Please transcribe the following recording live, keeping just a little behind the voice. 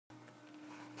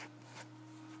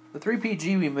the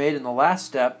 3-PG we made in the last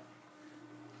step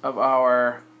of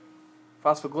our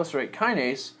phosphoglycerate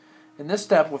kinase, in this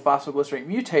step with phosphoglycerate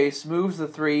mutase, moves the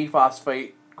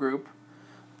 3-phosphate group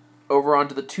over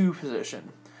onto the 2 position.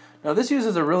 Now this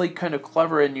uses a really kind of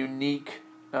clever and unique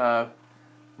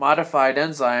modified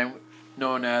enzyme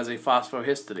known as a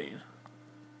phosphohistidine.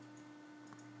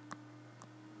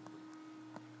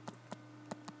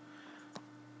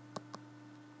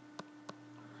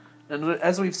 And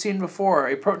as we've seen before,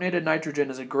 a protonated nitrogen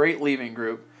is a great leaving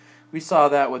group. We saw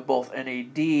that with both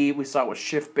NAD, we saw it with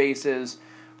shift bases,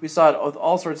 we saw it with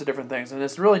all sorts of different things, and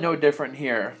it's really no different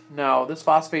here. Now, this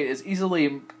phosphate is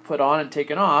easily put on and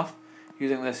taken off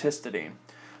using this histidine.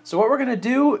 So what we're going to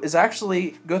do is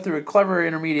actually go through a clever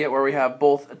intermediate where we have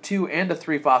both a 2 and a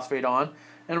 3 phosphate on,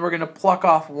 and we're going to pluck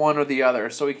off one or the other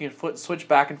so we can switch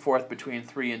back and forth between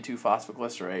 3 and 2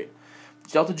 phosphoglycerate.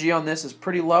 Delta G on this is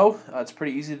pretty low. It's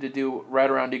pretty easy to do right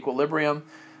around equilibrium.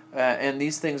 And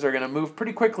these things are going to move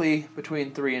pretty quickly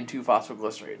between 3 and 2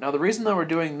 phosphoglycerate. Now the reason that we're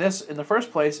doing this in the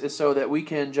first place is so that we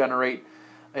can generate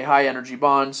a high energy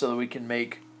bond so that we can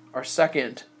make our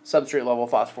second substrate level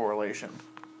phosphorylation.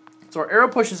 So our arrow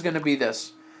push is going to be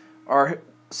this. Our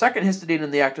second histidine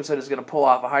in the active site is going to pull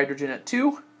off a hydrogen at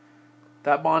 2.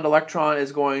 That bond electron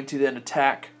is going to then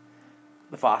attack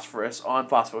the phosphorus on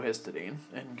phosphohistidine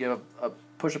and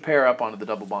push a pair up onto the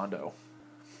double bond O.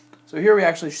 So here we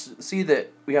actually see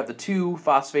that we have the 2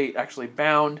 phosphate actually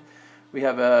bound. We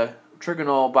have a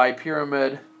trigonal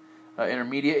bipyramid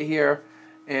intermediate here,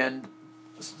 and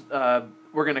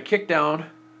we're going to kick down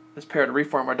this pair to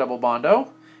reform our double bond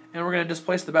O, and we're going to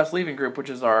displace the best leaving group, which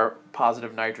is our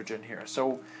positive nitrogen here.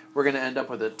 So we're going to end up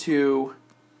with a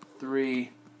 2,3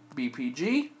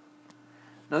 BPG.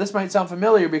 Now this might sound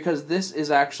familiar because this is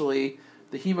actually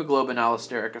the hemoglobin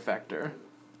allosteric effector.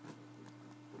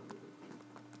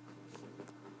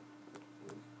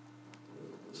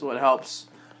 So it helps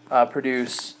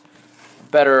produce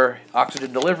better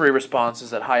oxygen delivery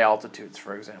responses at high altitudes,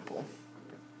 for example.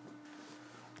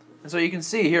 And so you can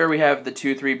see here we have the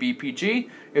 2,3-BPG.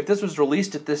 If this was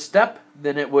released at this step,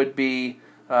 then it would be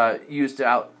used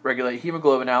to regulate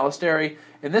hemoglobin allostery.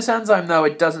 In this enzyme, though,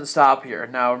 it doesn't stop here.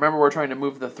 Now, remember, we're trying to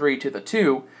move the 3 to the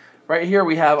 2. Right here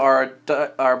we have our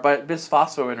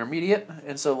bisphospho intermediate,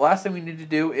 and so the last thing we need to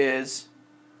do is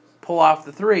pull off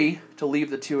the 3 to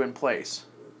leave the 2 in place.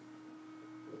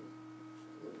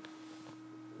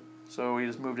 So we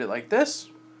just moved it like this.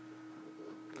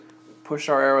 Push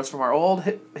our arrows from our old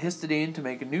histidine to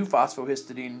make a new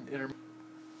phosphohistidine intermediate.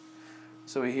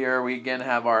 So here we again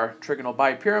have our trigonal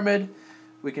bipyramid.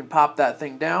 We can pop that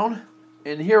thing down,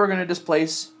 and here we're going to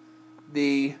displace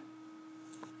the,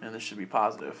 and this should be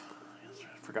positive.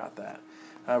 I forgot that.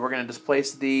 We're going to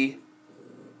displace the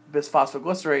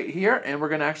bisphosphoglycerate here, and we're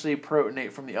going to actually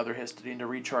protonate from the other histidine to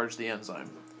recharge the enzyme.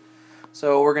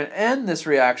 So we're going to end this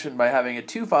reaction by having a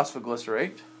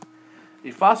 2-phosphoglycerate,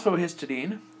 a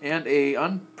phosphohistidine, and a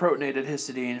unprotonated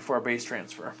histidine for our base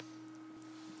transfer.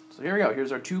 So here we go.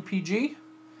 Here's our 2-PG.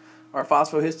 Our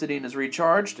phosphohistidine is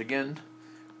recharged. Again,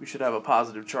 we should have a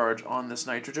positive charge on this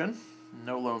nitrogen.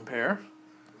 No lone pair.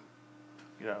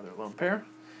 Get out of there, lone pair.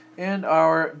 And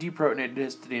our deprotonated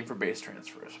histidine for base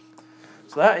transfers.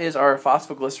 So that is our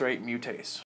phosphoglycerate mutase.